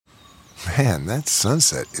Man, that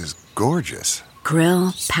sunset is gorgeous.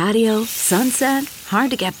 Grill, patio, sunset.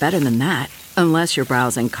 Hard to get better than that. Unless you're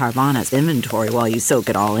browsing Carvana's inventory while you soak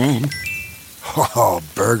it all in. Oh,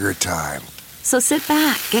 burger time. So sit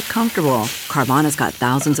back, get comfortable. Carvana's got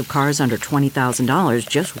thousands of cars under $20,000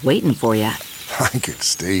 just waiting for you. I could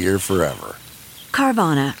stay here forever.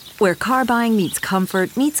 Carvana, where car buying meets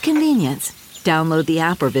comfort meets convenience. Download the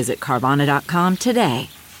app or visit Carvana.com today.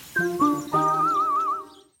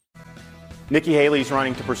 Nikki Haley's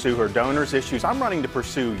running to pursue her donors' issues. I'm running to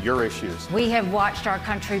pursue your issues. We have watched our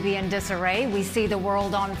country be in disarray. We see the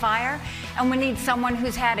world on fire, and we need someone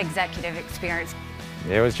who's had executive experience.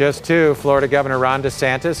 It was just two, Florida Governor Ron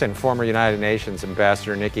DeSantis and former United Nations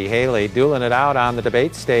Ambassador Nikki Haley, dueling it out on the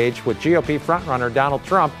debate stage with GOP frontrunner Donald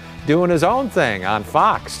Trump doing his own thing on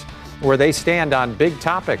Fox, where they stand on big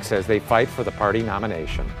topics as they fight for the party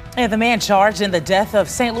nomination. And the man charged in the death of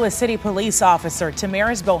St. Louis City police officer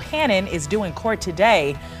Tamarris Bohannon is due in court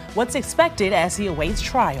today. What's expected as he awaits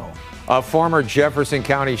trial? A former Jefferson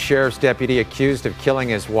County Sheriff's deputy accused of killing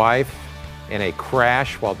his wife in a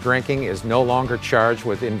crash while drinking is no longer charged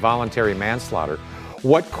with involuntary manslaughter.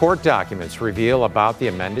 What court documents reveal about the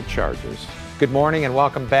amended charges? Good morning and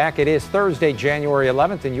welcome back. It is Thursday, January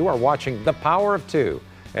 11th, and you are watching The Power of Two.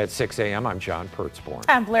 At 6 a.m., I'm John Pertzborn.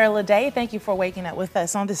 I'm Blair Leday. Thank you for waking up with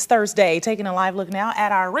us on this Thursday. Taking a live look now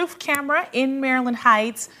at our roof camera in Maryland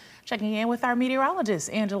Heights. Checking in with our meteorologist,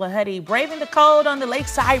 Angela Huddy. Braving the cold on the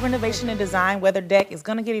lakeside renovation and design. Weather deck is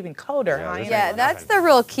going to get even colder. Yeah, that's the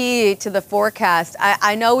real key to the forecast.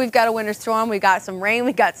 I know we've got a winter storm. We got some rain.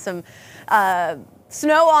 We got some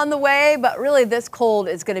snow on the way, but really this cold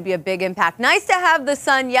is going to be a big impact. Nice to have the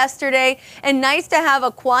sun yesterday and nice to have a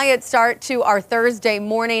quiet start to our Thursday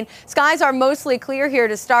morning. Skies are mostly clear here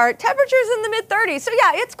to start. Temperatures in the mid-30s. So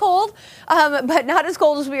yeah, it's cold, but not as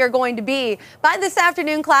cold as we are going to be. By this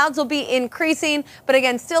afternoon, clouds will be increasing, but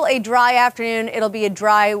again, still a dry afternoon. It'll be a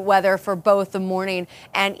dry weather for both the morning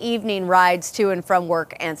and evening rides to and from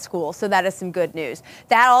work and school. So that is some good news.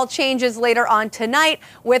 That all changes later on tonight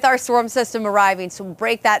with our storm system arriving. So we'll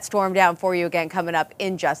break that storm down for you again coming up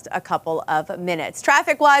in just a couple of minutes.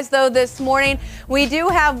 Traffic-wise, though, this morning, we do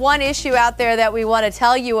have one issue out there that we want to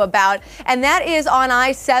tell you about, and that is on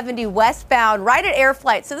I-70 westbound, right at Air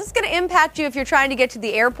Flight. So this is going to impact you if you're trying to get to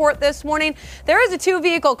the airport this morning. There is a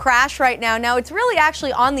two-vehicle crash right now. Now, it's really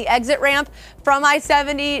actually on the exit ramp from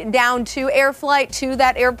I-70 down to Air Flight to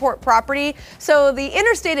that airport property. So the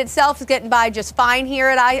interstate itself is getting by just fine here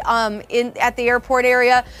at the airport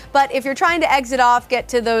area. But if you're trying to exit off, get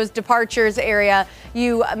to those departures area,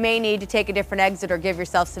 you may need to take a different exit or give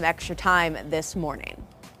yourself some extra time this morning.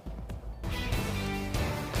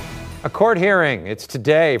 A court hearing. It's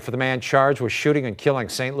today for the man charged with shooting and killing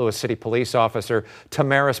St. Louis City police officer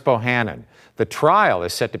Tamarris Bohannon. The trial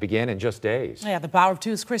is set to begin in just days. Yeah, the Power of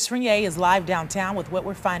Two's Chris Renier is live downtown with what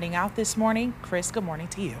we're finding out this morning. Chris, good morning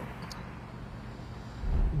to you.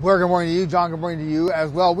 Blair, good morning to you. John, good morning to you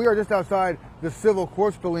as well. We are just outside the civil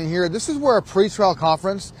courts building here. This is where a pretrial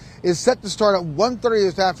conference is set to start at 1:30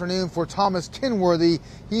 this afternoon for Thomas Kenworthy.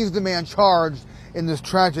 He's the man charged in this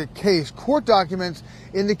tragic case. Court documents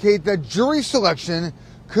indicate that jury selection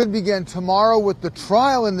could begin tomorrow, with the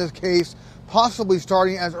trial in this case possibly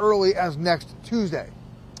starting as early as next Tuesday.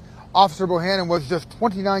 Officer Bohannon was just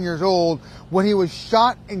 29 years old when he was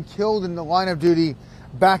shot and killed in the line of duty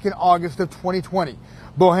back in August of 2020.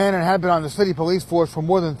 Bohannon had been on the city police force for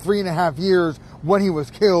more than 3.5 years when he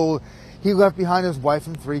was killed. He left behind his wife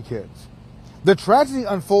and 3 kids. The tragedy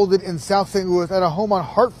unfolded in South St. Louis at a home on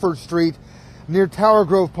Hartford Street near Tower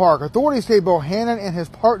Grove Park. Authorities say Bohannon and his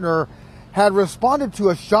partner had responded to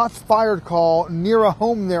a shots fired call near a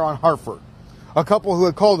home there on Hartford. A couple who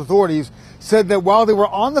had called authorities said that while they were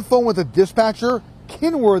on the phone with a dispatcher,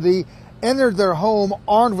 Kenworthy entered their home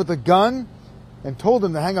armed with a gun and told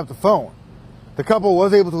them to hang up the phone. The couple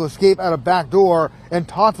was able to escape out a back door and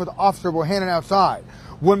talked with Officer Bohannon outside.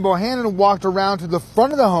 When Bohannon walked around to the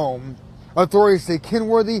front of the home, authorities say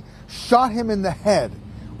Kenworthy shot him in the head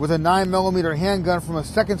with a 9mm handgun from a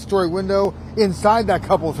second-story window inside that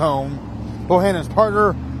couple's home. Bohannon's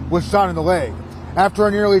partner was shot in the leg. After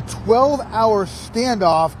a nearly 12-hour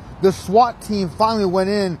standoff, the SWAT team finally went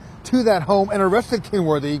in to that home and arrested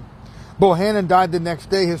Kenworthy. Bohannon died the next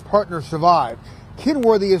day. His partner survived.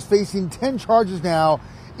 Kenworthy is facing 10 charges now,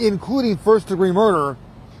 including first-degree murder,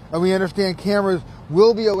 and we understand cameras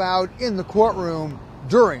will be allowed in the courtroom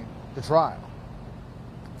during the trial.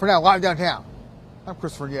 For now, live downtown, I'm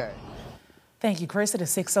Chris Renier. Thank you, Chris. It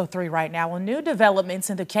is 6:03 right now. Well, new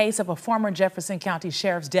developments in the case of a former Jefferson County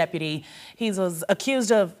Sheriff's deputy. He was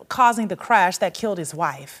accused of causing the crash that killed his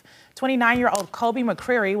wife. 29-year-old Kobe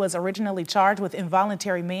McCreary was originally charged with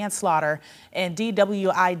involuntary manslaughter and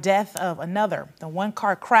DWI death of another. The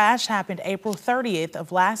one-car crash happened April 30th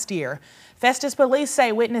of last year. Festus police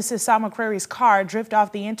say witnesses saw McCreary's car drift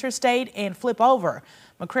off the interstate and flip over.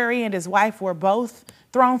 McCreary and his wife were both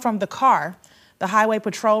thrown from the car. The Highway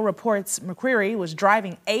Patrol reports McCreary was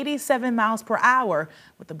driving 87 miles per hour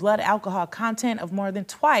with the blood alcohol content of more than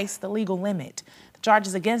twice the legal limit. The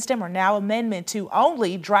charges against him are now amendment to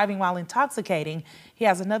only driving while intoxicating. He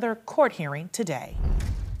has another court hearing today.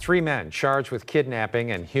 3 men charged with kidnapping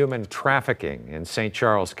and human trafficking in St.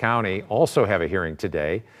 Charles County also have a hearing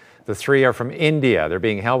today. The 3 are from India. They're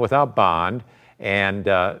being held without bond, and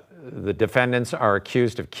the defendants are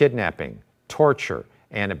accused of kidnapping, torture,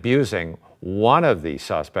 and abusing one of the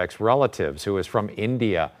suspects' relatives who is from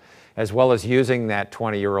India, as well as using that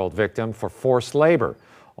 20-year-old victim for forced labor.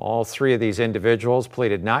 All 3 of these individuals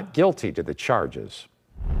pleaded not guilty to the charges.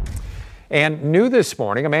 And new this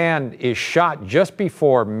morning, a man is shot just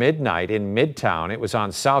before midnight in Midtown. It was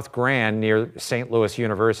on South Grand near St. Louis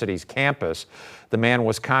University's campus. The man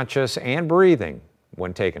was conscious and breathing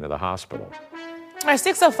when taken to the hospital. All right,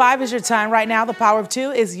 6:05 is your time. Right now, the Power of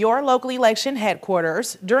Two is your local election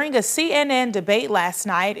headquarters. During a CNN debate last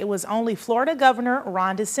night, it was only Florida Governor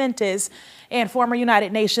Ron DeSantis and former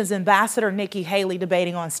United Nations Ambassador Nikki Haley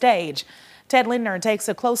debating on stage. Ted Lindner takes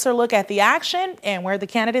a closer look at the action and where the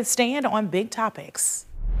candidates stand on big topics.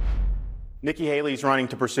 Nikki Haley's running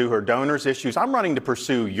to pursue her donors' issues. I'm running to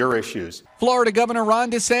pursue your issues. Florida Governor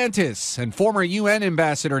Ron DeSantis and former UN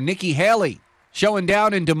Ambassador Nikki Haley showing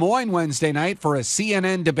down in Des Moines Wednesday night for a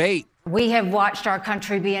CNN debate. We have watched our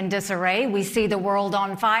country be in disarray. We see the world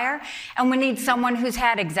on fire, and we need someone who's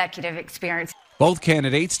had executive experience. Both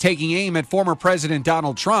candidates taking aim at former President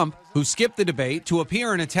Donald Trump, who skipped the debate to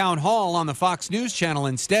appear in a town hall on the Fox News channel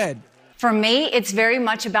instead. For me, it's very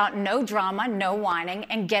much about no drama, no whining,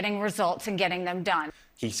 and getting results and getting them done.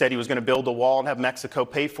 He said he was going to build a wall and have Mexico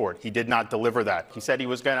pay for it. He did not deliver that. He said he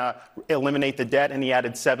was going to eliminate the debt, and he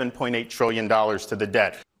added $7.8 trillion to the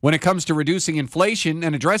debt. When it comes to reducing inflation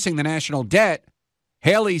and addressing the national debt,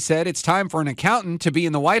 Haley said it's time for an accountant to be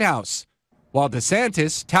in the White House, while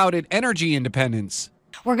DeSantis touted energy independence.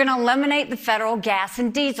 We're going to eliminate the federal gas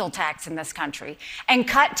and diesel tax in this country and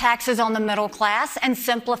cut taxes on the middle class and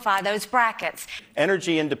simplify those brackets.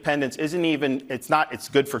 Energy independence it's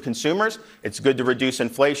good for consumers. It's good to reduce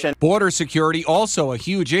inflation. Border security also a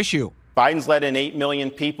huge issue. Biden's let in 8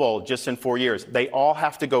 million people just in 4 years. They all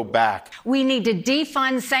have to go back. We need to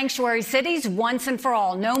defund sanctuary cities once and for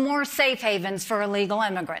all. No more safe havens for illegal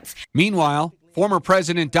immigrants. Meanwhile, former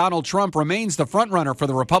President Donald Trump remains the frontrunner for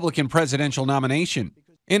the Republican presidential nomination.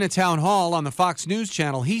 In a town hall on the Fox News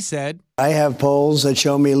channel, he said, I have polls that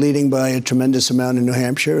show me leading by a tremendous amount in New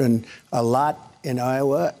Hampshire and a lot in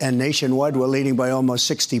Iowa, and nationwide we're leading by almost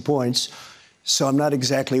 60 points. So I'm not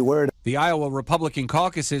exactly worried. The Iowa Republican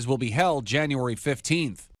caucuses will be held January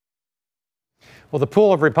 15th. Well, the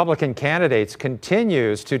pool of Republican candidates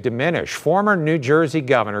continues to diminish. Former New Jersey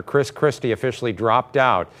Governor Chris Christie officially dropped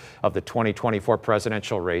out of the 2024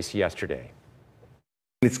 presidential race yesterday.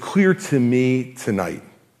 It's clear to me tonight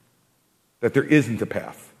that there isn't a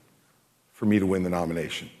path for me to win the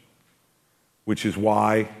nomination, which is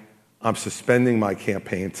why I'm suspending my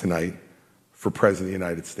campaign tonight for President of the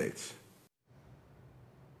United States.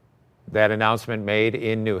 That announcement made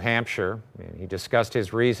in New Hampshire. He discussed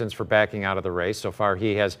his reasons for backing out of the race. So far,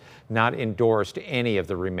 he has not endorsed any of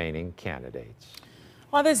the remaining candidates.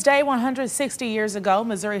 Well, this day 160 years ago,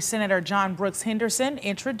 Missouri Senator John Brooks Henderson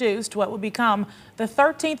introduced what would become the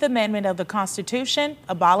 13th Amendment of the Constitution,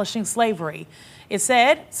 abolishing slavery. It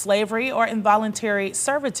said, slavery or involuntary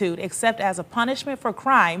servitude, except as a punishment for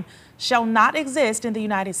crime, shall not exist in the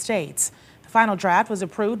United States. The final draft was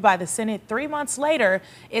approved by the Senate 3 months later.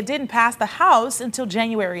 It didn't pass the House until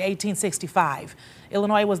January 1865.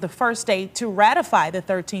 Illinois was the first state to ratify the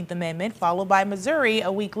 13th Amendment, followed by Missouri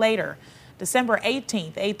a week later. December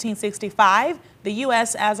 18th, 1865, the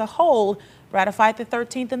U.S. as a whole ratified the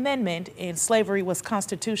 13th Amendment and slavery was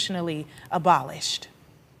constitutionally abolished.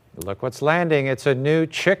 Look what's landing. It's a new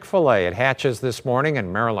Chick-fil-A. It hatches this morning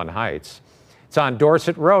in Maryland Heights. It's on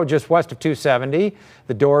Dorset Road, just west of 270.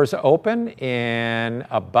 The doors open in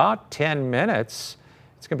about 10 minutes.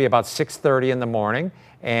 It's going to be about 6:30 in the morning,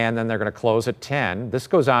 and then they're going to close at 10. This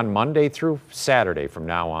goes on Monday through Saturday from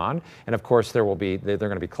now on, and of course they're going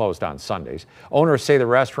to be closed on Sundays. Owners say the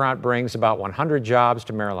restaurant brings about 100 jobs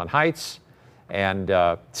to Maryland Heights, and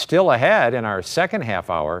still ahead in our second half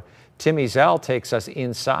hour, Timmy Zell takes us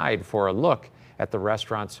inside for a look at the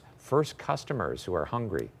restaurant's first customers who are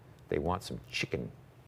hungry. They want some chicken.